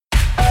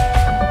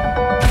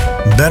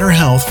better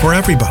health for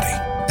everybody,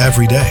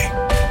 every day.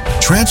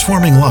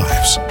 Transforming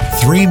lives,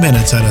 3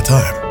 minutes at a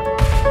time.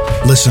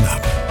 Listen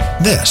up.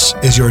 This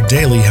is your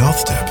daily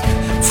health tip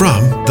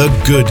from The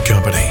Good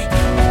Company.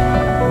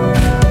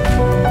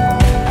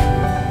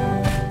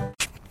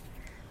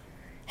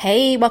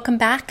 Hey, welcome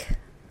back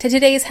to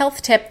today's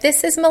health tip.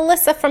 This is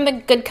Melissa from The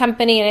Good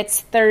Company, and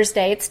it's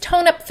Thursday. It's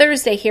Tone Up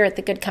Thursday here at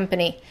The Good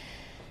Company.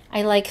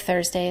 I like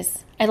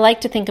Thursdays. I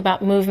like to think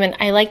about movement.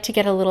 I like to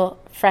get a little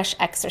fresh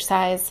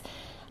exercise.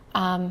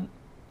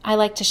 I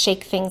like to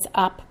shake things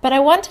up. But I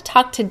want to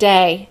talk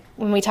today,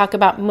 when we talk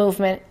about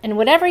movement, and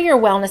whatever your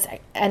wellness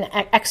and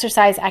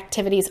exercise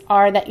activities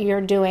are that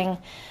you're doing,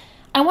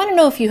 I want to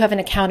know if you have an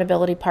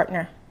accountability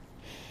partner.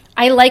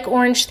 I like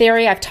Orange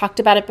Theory. I've talked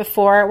about it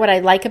before. What I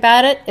like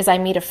about it is I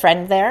meet a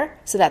friend there,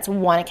 so that's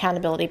one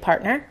accountability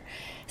partner.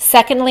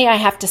 Secondly, I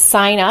have to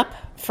sign up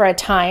for a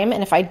time,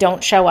 and if I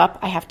don't show up,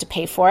 I have to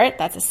pay for it.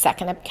 That's a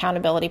second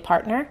accountability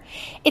partner.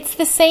 It's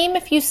the same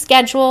if you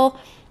schedule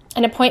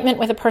an appointment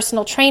with a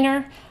personal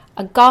trainer,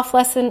 a golf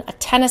lesson, a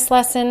tennis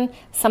lesson,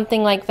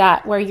 something like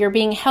that, where you're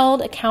being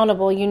held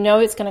accountable. You know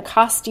it's going to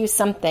cost you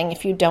something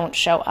if you don't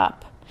show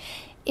up.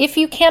 If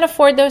you can't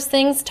afford those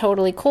things,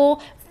 totally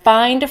cool.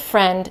 Find a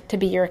friend to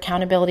be your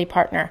accountability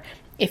partner.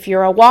 If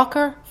you're a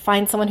walker,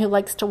 find someone who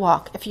likes to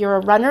walk. If you're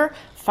a runner,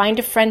 find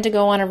a friend to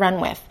go on a run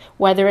with.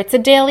 Whether it's a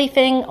daily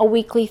thing, a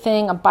weekly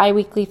thing, a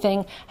bi-weekly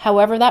thing,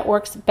 however that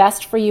works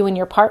best for you and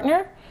your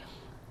partner,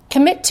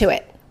 commit to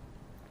it.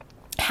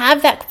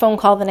 Have that phone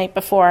call the night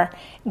before.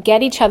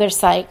 Get each other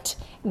psyched.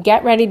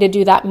 Get ready to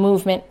do that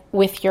movement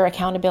with your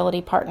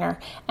accountability partner.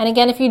 And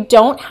again, if you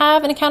don't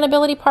have an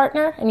accountability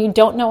partner and you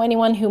don't know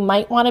anyone who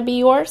might want to be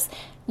yours,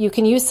 you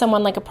can use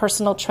someone like a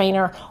personal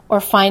trainer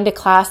or find a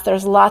class.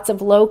 There's lots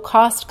of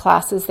low-cost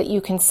classes that you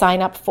can sign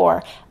up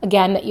for,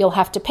 again, that you'll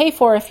have to pay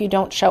for if you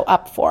don't show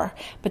up for.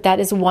 But that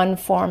is one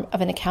form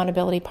of an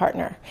accountability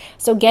partner.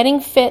 So getting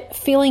fit,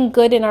 feeling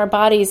good in our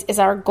bodies is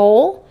our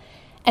goal,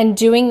 and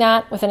doing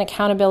that with an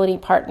accountability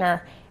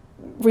partner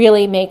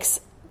really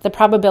makes the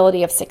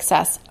probability of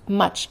success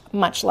much,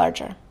 much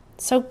larger.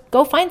 So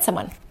go find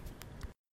someone.